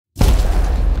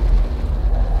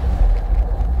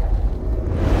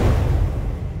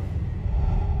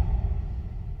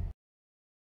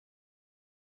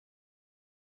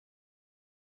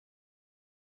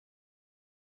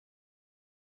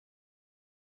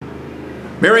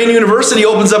Marian University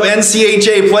opens up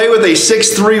NCHA play with a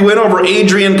 6-3 win over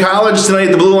Adrian College tonight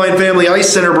at the Blue Line Family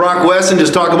Ice Center. Brock Weston,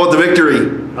 just talk about the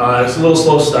victory. It's a little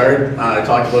slow start. I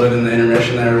talked about it in the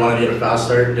intermission there. We wanted to get a fast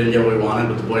start, didn't get what we wanted,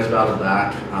 but the boys battled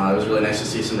back. It was really nice to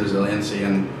see some resiliency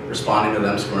and responding to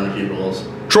them scoring a few goals.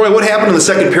 Troy, what happened in the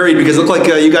second period? Because it looked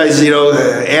like you guys,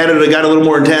 added, got a little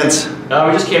more intense.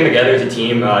 We just came together as a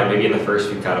team. Maybe in the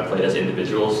first we kind of played as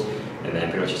individuals, and then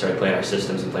pretty much just started playing our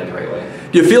systems and playing the right way.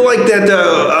 Do you feel like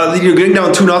that you're getting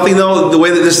down 2-0 though? The way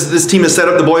that this team is set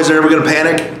up, the boys are never going to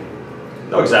panic.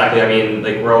 No, exactly. I mean,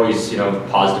 we're always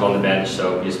positive on the bench,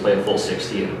 so we just play a full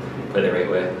 60 and play the right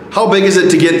way. How big is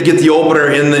it to get the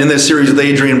opener in this series with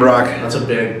Adrian, Brock? That's a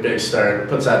big start.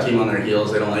 Puts that team on their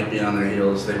heels. They don't like being on their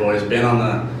heels. They've always been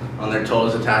on their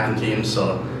toes attacking teams,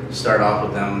 so start off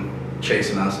with them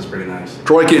chasing us is pretty nice.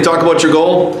 Troy, can you talk about your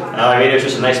goal? It was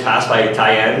just a nice pass by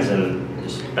Ty Ends and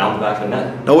just bounce back to the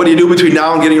net. Now what do you do between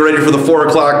now and getting ready for the 4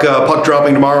 o'clock puck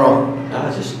dropping tomorrow?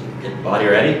 Just get the body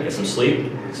ready, get some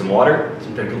sleep, get some water.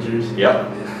 Some pickle juice.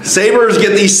 Yep. Sabres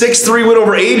get the 6-3 win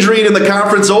over Adrian in the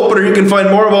conference opener. You can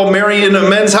find more about Marian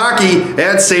men's hockey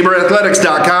at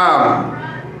saberathletics.com.